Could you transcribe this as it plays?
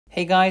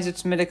Hey guys,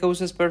 it's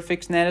Medicosis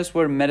Perfect Status,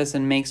 where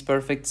medicine makes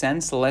perfect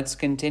sense. Let's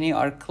continue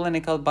our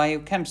clinical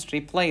biochemistry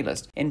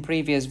playlist. In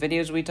previous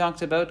videos, we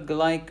talked about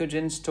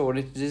glycogen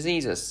storage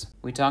diseases.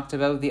 We talked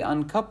about the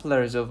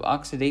uncouplers of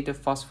oxidative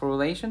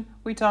phosphorylation.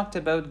 We talked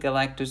about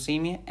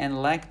galactosemia and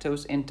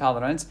lactose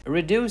intolerance,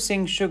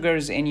 reducing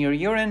sugars in your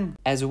urine,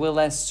 as well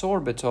as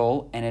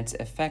sorbitol and its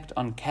effect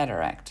on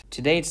cataract.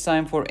 Today it's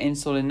time for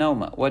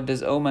insulinoma. What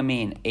does OMA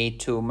mean? A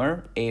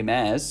tumor, a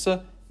mass.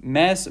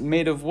 Mass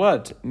made of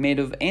what? Made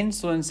of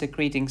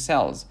insulin-secreting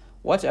cells.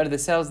 What are the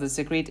cells that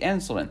secrete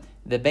insulin?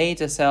 The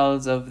beta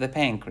cells of the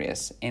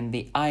pancreas and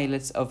the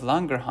islets of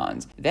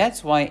Langerhans.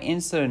 That's why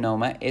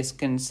insulinoma is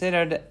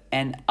considered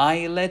an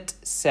islet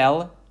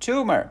cell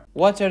tumor.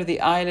 What are the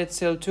islet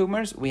cell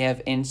tumors? We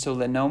have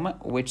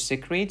insulinoma, which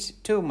secretes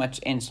too much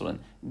insulin.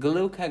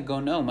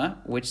 Glucagonoma,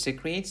 which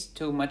secretes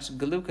too much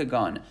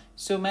glucagon.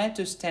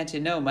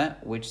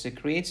 Somatostatinoma, which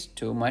secretes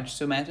too much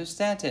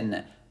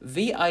somatostatin.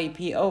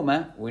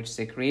 VIPoma, which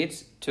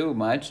secretes too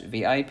much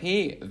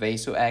VIP,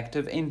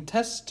 vasoactive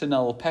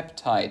intestinal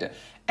peptide.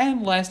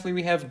 And lastly,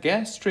 we have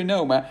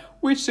gastrinoma,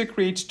 which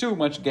secretes too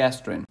much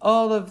gastrin.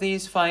 All of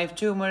these 5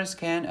 tumors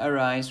can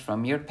arise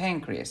from your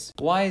pancreas.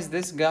 Why is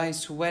this guy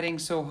sweating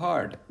so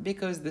hard?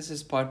 Because this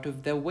is part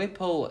of the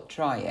Whipple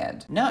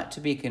triad, not to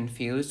be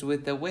confused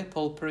with the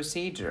Whipple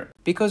procedure.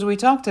 Because we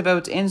talked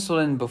about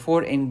insulin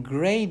before in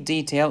great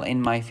detail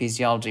in my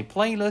physiology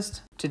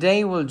playlist,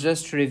 today we'll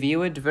just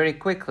review it very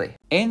quickly.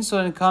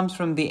 Insulin comes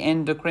from the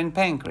endocrine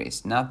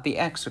pancreas, not the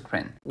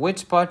exocrine.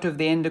 Which part of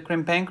the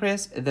endocrine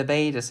pancreas? The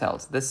beta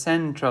cells, the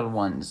central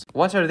ones.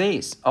 What are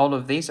these? All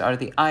of these are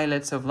the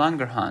islets of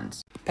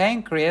Langerhans.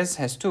 Pancreas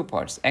has 2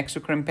 parts.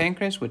 Exocrine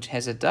pancreas, which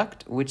has a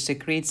duct which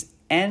secretes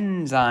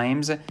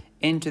enzymes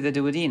into the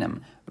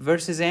duodenum,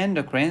 versus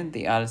endocrine,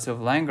 the islets of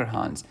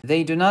Langerhans.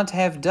 They do not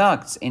have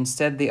ducts.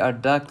 Instead, they are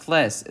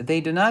ductless.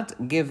 They do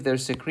not give their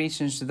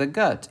secretions to the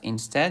gut.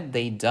 Instead,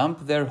 they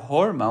dump their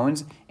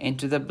hormones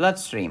into the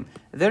bloodstream.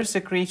 Their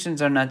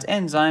secretions are not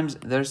enzymes,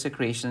 their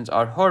secretions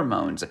are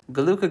hormones.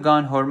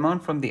 Glucagon hormone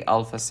from the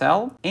alpha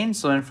cell,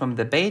 insulin from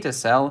the beta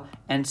cell,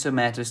 and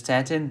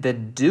somatostatin, the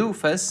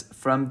doofus,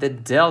 from the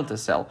delta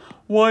cell.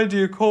 Why do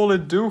you call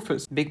it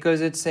doofus?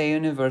 Because it's a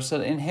universal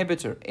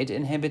inhibitor. It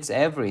inhibits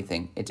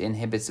everything. It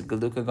inhibits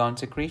glucagon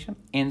secretion,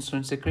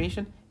 insulin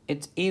secretion.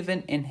 It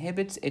even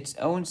inhibits its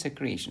own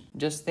secretion.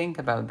 Just think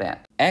about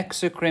that.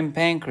 Exocrine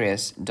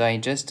pancreas,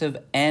 digestive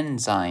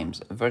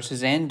enzymes,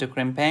 versus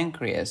endocrine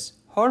pancreas,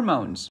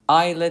 hormones.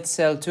 Islet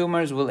cell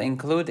tumors will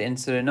include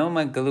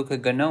insulinoma,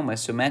 glucagonoma,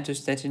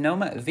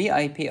 somatostatinoma,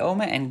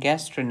 VIPoma, and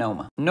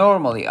gastrinoma.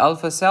 Normally,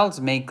 alpha cells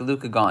make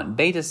glucagon,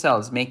 beta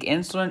cells make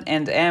insulin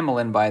and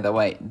amylin, by the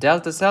way.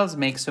 Delta cells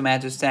make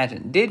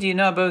somatostatin. Did you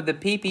know about the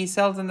PP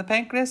cells in the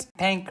pancreas?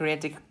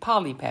 Pancreatic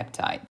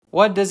polypeptide.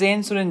 What does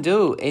insulin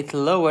do? It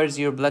lowers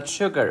your blood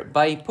sugar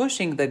by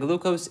pushing the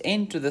glucose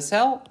into the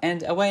cell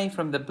and away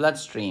from the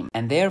bloodstream.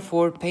 And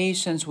therefore,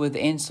 patients with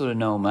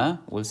insulinoma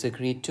will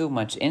secrete too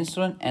much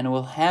insulin and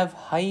will have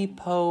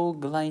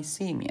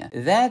hypoglycemia.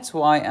 That's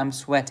why I'm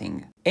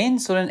sweating.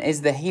 Insulin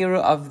is the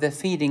hero of the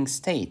feeding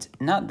state,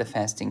 not the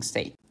fasting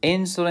state.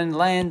 Insulin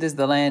land is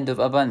the land of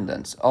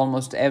abundance.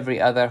 Almost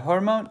every other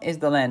hormone is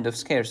the land of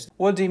scarcity.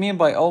 What do you mean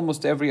by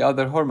almost every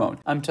other hormone?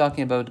 I'm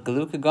talking about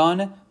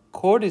glucagon,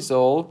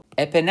 cortisol,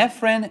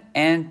 epinephrine,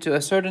 and to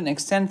a certain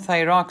extent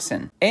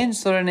thyroxine.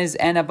 Insulin is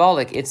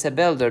anabolic. It's a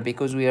builder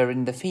because we are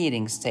in the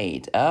feeding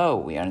state. Oh,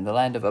 we are in the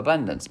land of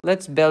abundance.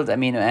 Let's build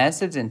amino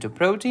acids into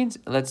proteins.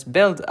 Let's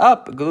build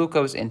up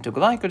glucose into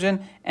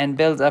glycogen and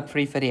build up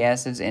free fatty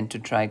acids into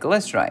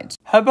triglycerides.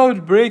 How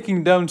about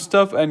breaking down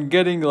stuff and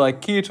getting like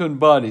ketone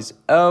bodies?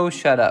 Oh,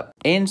 shut up.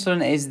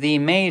 Insulin is the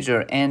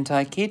major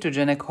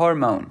anti-ketogenic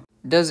hormone.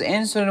 Does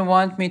insulin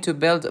want me to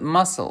build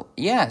muscle?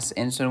 Yes,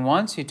 insulin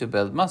wants you to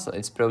build muscle.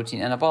 It's protein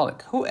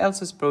anabolic. Who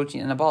else is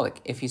protein anabolic?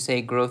 If you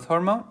say growth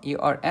hormone, you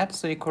are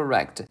absolutely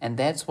correct. And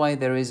that's why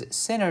there is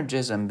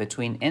synergism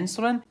between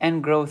insulin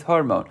and growth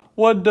hormone.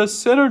 What does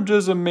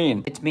synergism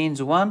mean? It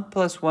means 1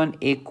 + 1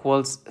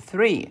 =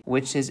 3,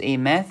 which is a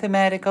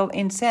mathematical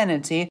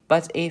insanity,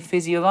 but a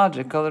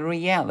physiological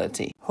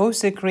reality. Who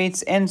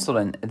secretes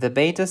insulin? The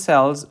beta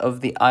cells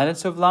of the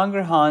islets of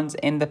Langerhans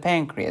in the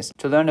pancreas.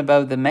 To learn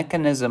about the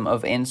mechanism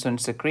of insulin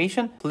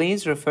secretion,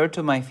 please refer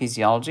to my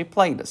physiology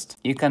playlist.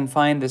 You can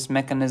find this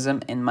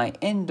mechanism in my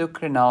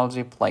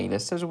endocrinology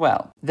playlist as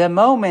well. The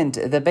moment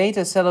the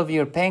beta cell of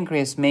your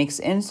pancreas makes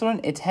insulin,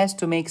 it has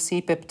to make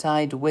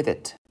c-peptide with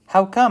it.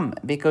 How come?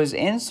 Because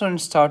insulin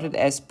started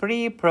as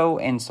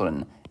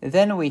pro-insulin.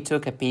 Then we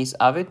took a piece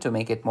of it to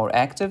make it more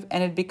active,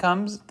 and it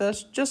becomes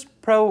just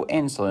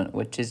pro-insulin,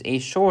 which is a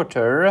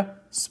shorter,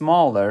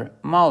 smaller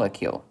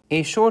molecule,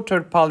 a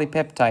shorter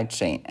polypeptide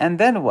chain. And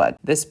then what?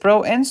 This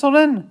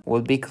pro-insulin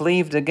will be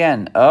cleaved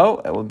again. Oh,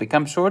 it will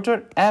become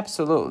shorter?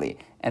 Absolutely.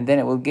 and then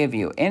it will give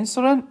you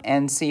insulin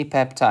and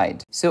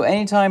c-peptide. So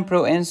anytime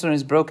pro-insulin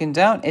is broken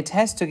down, it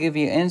has to give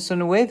you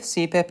insulin with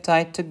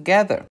c-peptide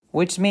together,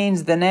 which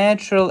means the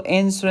natural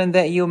insulin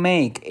that you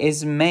make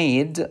is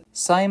made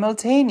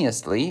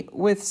simultaneously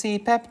with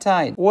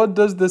c-peptide. What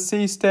does the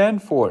C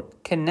stand for?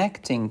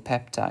 Connecting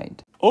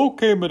peptide.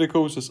 Okay,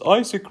 medicosis,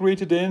 I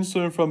secreted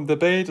insulin from the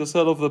beta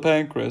cell of the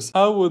pancreas.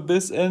 How would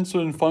this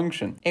insulin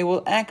function? It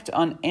will act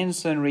on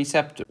insulin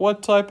receptor.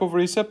 What type of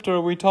receptor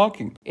are we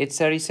talking?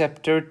 It's a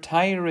receptor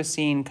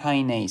tyrosine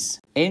kinase.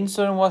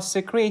 Insulin was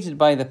secreted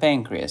by the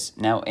pancreas.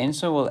 Now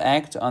insulin will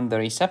act on the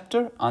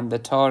receptor on the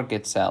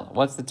target cell.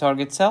 What's the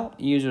target cell?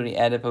 Usually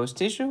adipose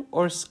tissue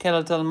or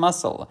skeletal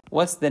muscle.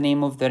 What's the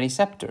name of the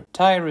receptor?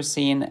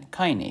 Tyrosine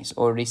kinase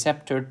or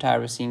receptor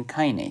tyrosine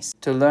kinase.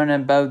 To learn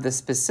about the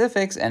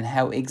specifics and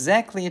how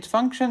exactly it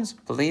functions,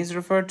 please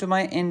refer to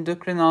my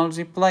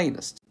endocrinology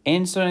playlist.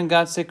 Insulin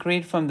got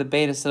secreted from the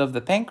beta cell of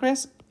the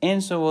pancreas.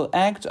 Insulin will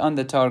act on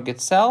the target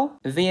cell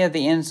via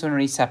the insulin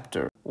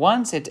receptor.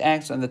 Once it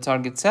acts on the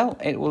target cell,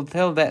 it will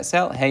tell that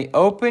cell, hey,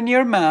 open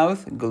your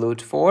mouth,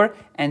 GLUT4,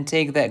 and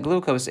take that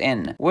glucose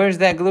in. Where's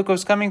that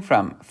glucose coming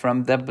from?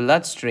 From the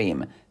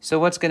bloodstream. So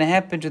what's going to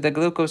happen to the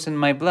glucose in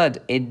my blood?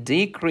 It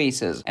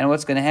decreases. And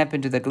what's going to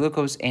happen to the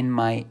glucose in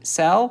my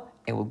cell?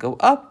 It will go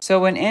up. So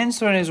when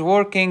insulin is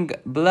working,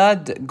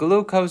 blood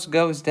glucose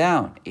goes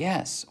down.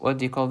 Yes, what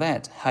do you call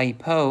that?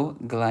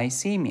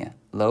 Hypoglycemia,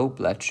 low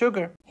blood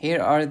sugar. Here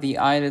are the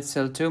islet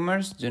cell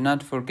tumors. Do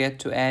not forget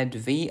to add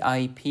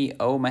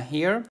VIPoma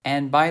here.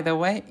 And by the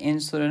way,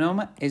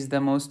 insulinoma is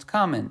the most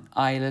common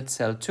islet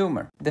cell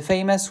tumor. The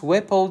famous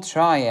Whipple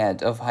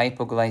triad of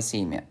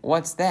hypoglycemia.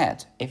 What's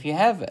that? If you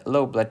have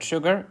low blood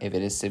sugar, if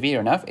it is severe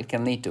enough, it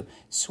can lead to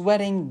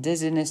sweating,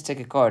 dizziness,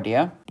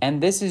 tachycardia.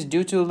 And this is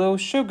due to low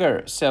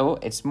sugar. So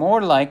it's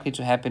more likely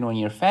to happen when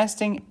you're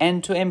fasting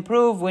and to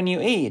improve when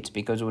you eat,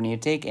 because when you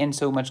take in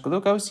so much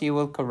glucose, you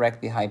will correct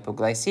the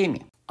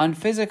hypoglycemia. On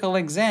physical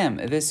exam,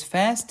 this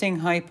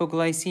fasting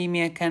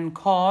hypoglycemia can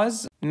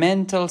cause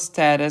mental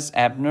status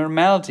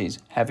abnormalities.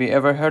 Have you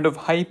ever heard of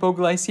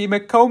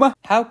hypoglycemic coma?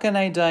 How can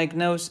I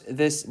diagnose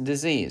this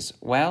disease?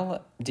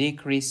 Well,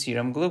 decrease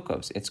serum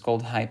glucose. It's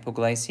called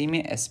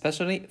hypoglycemia,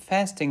 especially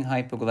fasting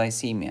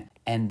hypoglycemia.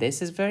 And this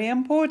is very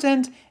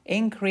important.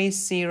 Increase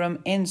serum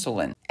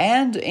insulin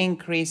and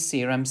increase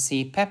serum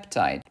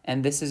c-peptide.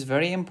 And this is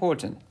very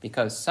important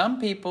because some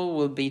people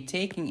will be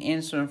taking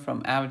insulin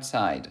from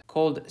outside,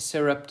 called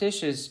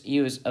surreptitious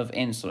use of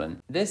insulin.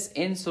 This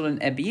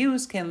insulin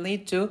abuse can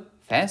lead to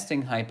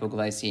fasting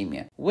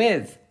hypoglycemia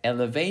with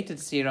elevated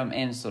serum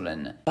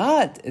insulin,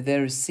 but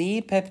their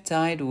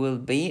c-peptide will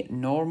be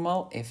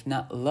normal if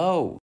not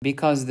low,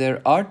 because their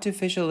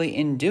artificially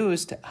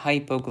induced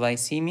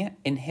hypoglycemia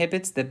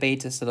inhibits the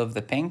beta cell of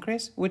the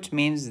pancreas, which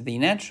means the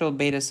natural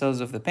beta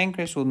cells of the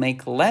pancreas will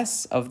make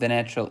less of the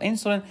natural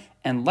insulin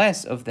and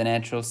less of the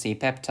natural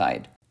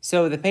c-peptide.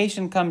 So the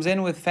patient comes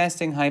in with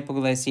fasting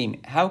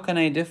hypoglycemia. How can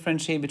I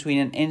differentiate between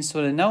an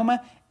insulinoma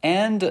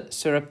and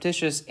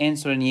surreptitious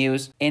insulin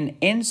use? In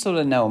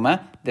insulinoma,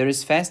 there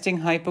is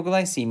fasting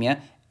hypoglycemia,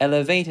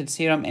 elevated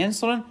serum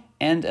insulin,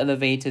 and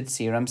elevated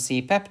serum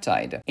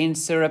c-peptide. In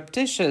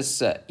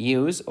surreptitious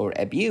use or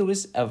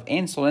abuse of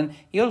insulin,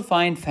 you'll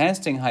find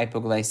fasting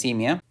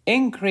hypoglycemia,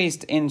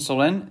 increased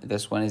insulin,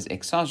 this one is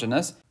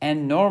exogenous,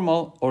 and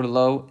normal or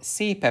low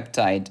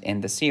c-peptide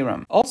in the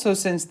serum. Also,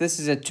 since this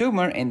is a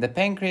tumor in the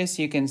pancreas,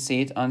 you can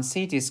see it on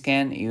CT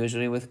scan,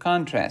 usually with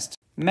contrast.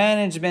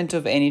 Management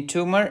of any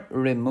tumor,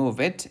 remove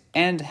it.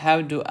 And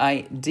how do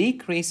I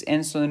decrease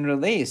insulin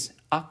release?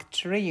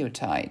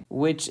 Octreotide,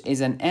 which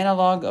is an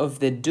analog of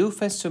the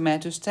doofus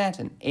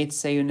somatostatin.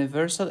 It's a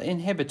universal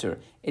inhibitor.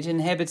 It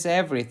inhibits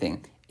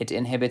everything. It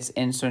inhibits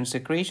insulin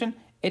secretion.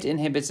 It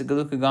inhibits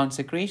glucagon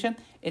secretion.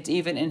 It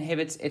even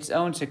inhibits its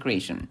own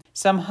secretion.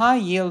 Some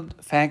high-yield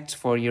facts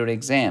for your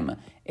exam.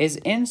 Is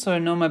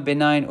insulinoma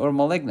benign or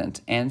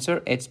malignant?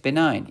 Answer, it's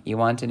benign. You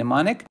want a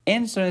mnemonic?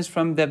 Insulin is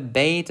from the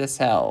beta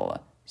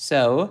cell.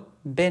 So,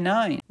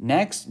 benign.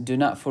 Next, do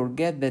not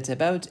forget that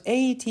about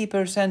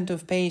 80%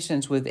 of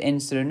patients with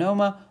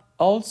insulinoma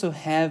also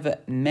have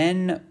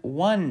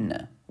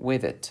MEN1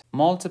 with it.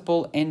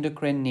 Multiple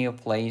endocrine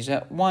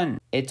neoplasia 1.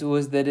 It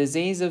was the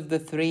disease of the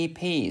 3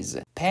 Ps: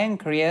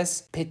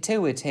 pancreas,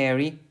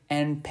 pituitary,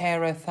 and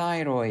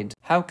parathyroid.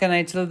 How can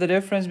I tell the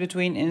difference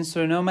between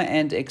insulinoma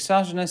and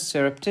exogenous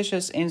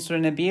surreptitious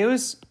insulin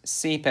abuse?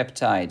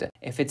 C-peptide.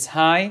 If it's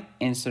high,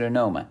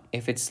 insulinoma.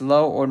 If it's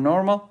low or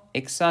normal,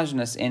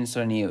 exogenous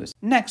insulin use.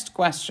 Next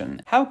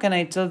question. How can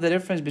I tell the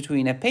difference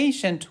between a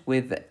patient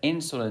with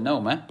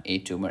insulinoma, a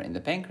tumor in the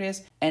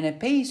pancreas, and a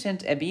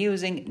patient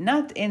abusing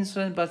not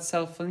insulin but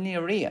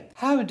sulfonylurea?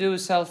 How do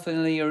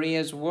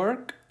sulfonylureas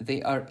work?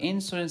 They are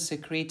insulin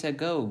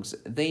secretagogues.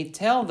 They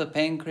tell the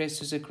pancreas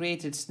to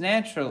secrete its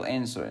natural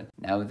insulin.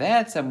 Now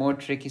that's a more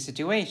tricky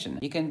situation.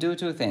 You can do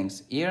 2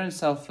 things. Urine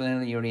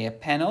sulfonylurea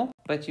panel,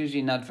 but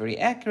usually not very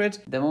accurate.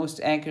 The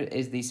most accurate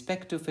is the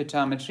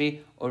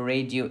spectrophotometry or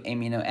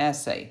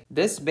radioimmunoassay.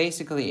 This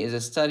basically is a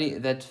study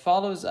that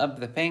follows up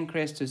the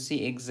pancreas to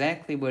see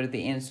exactly where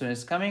the insulin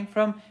is coming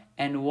from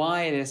and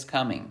why it is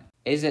coming.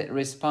 Is it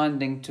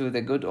responding to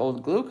the good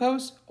old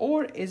glucose,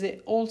 or is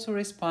it also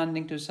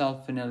responding to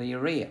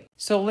sulfonylurea?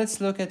 So let's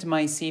look at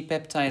my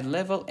c-peptide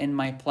level in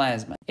my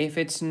plasma. If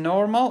it's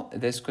normal,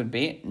 this could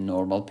be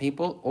normal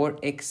people or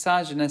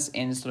exogenous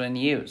insulin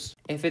use.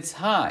 If it's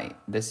high,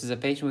 this is a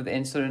patient with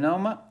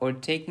insulinoma or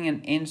taking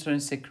an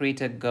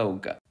insulin-secreting.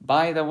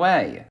 By the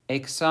way,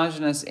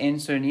 exogenous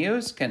insulin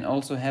use can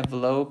also have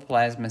low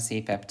plasma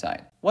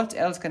c-peptide. What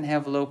else can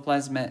have low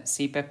plasma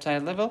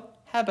c-peptide level?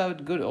 How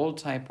about good old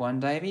type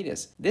 1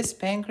 diabetes? This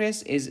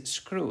pancreas is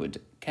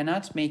screwed,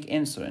 cannot make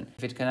insulin.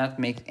 If it cannot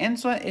make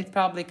insulin, it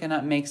probably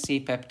cannot make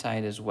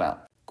c-peptide as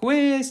well.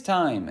 Quiz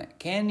time!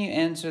 Can you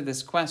answer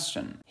this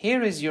question?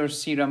 Here is your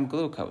serum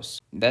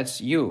glucose.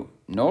 That's you.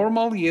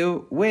 Normal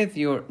you with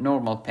your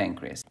normal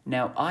pancreas.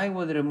 Now I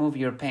will remove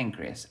your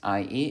pancreas,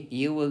 i.e.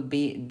 you will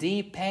be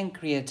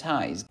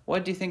depancreatized.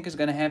 What do you think is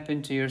going to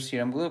happen to your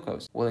serum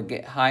glucose? Will it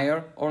get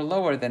higher or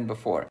lower than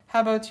before?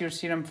 How about your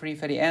serum free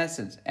fatty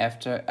acids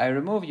after I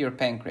remove your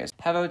pancreas?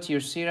 How about your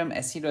serum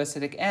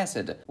acetoacetic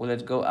acid? Will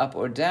it go up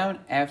or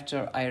down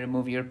after I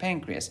remove your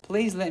pancreas?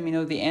 Please let me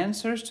know the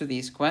answers to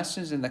these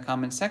questions in the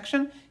comment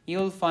section.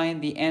 You'll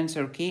find the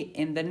answer key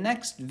in the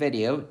next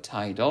video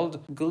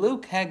titled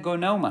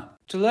Glucagonoma.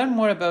 To learn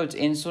more about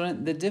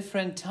insulin, the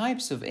different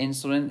types of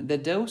insulin, the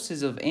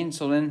doses of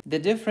insulin, the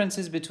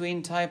differences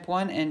between type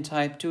 1 and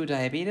type 2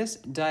 diabetes,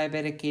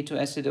 diabetic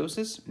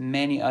ketoacidosis,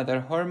 many other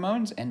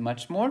hormones, and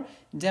much more,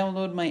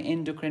 download my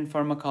endocrine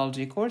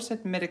pharmacology course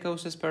at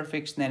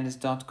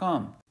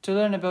medicosisperfectionalis.com. To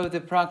learn about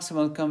the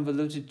proximal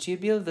convoluted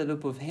tubule, the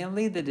loop of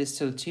Henle, the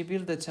distal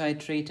tubule, the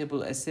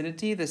titratable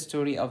acidity, the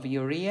story of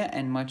urea,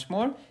 and much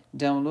more,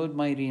 download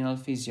my renal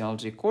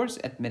physiology course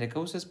at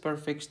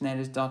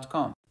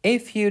medicosisperfectionalis.com.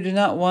 If you do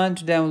not want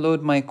to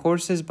download my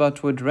courses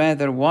but would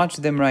rather watch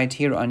them right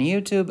here on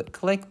YouTube,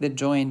 click the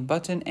join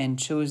button and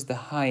choose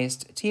the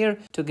highest tier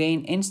to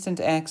gain instant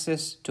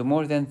access to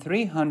more than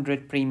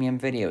 300 premium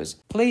videos.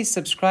 Please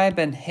subscribe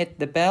and hit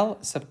the bell,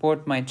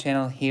 support my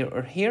channel here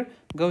or here.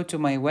 Go to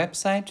my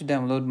website to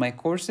download my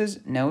courses,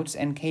 notes,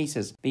 and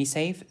cases. Be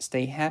safe,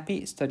 stay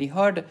happy, study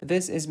hard.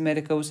 This is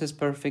Medicosis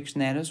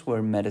Perfectionalis,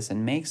 where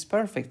medicine makes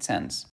perfect sense.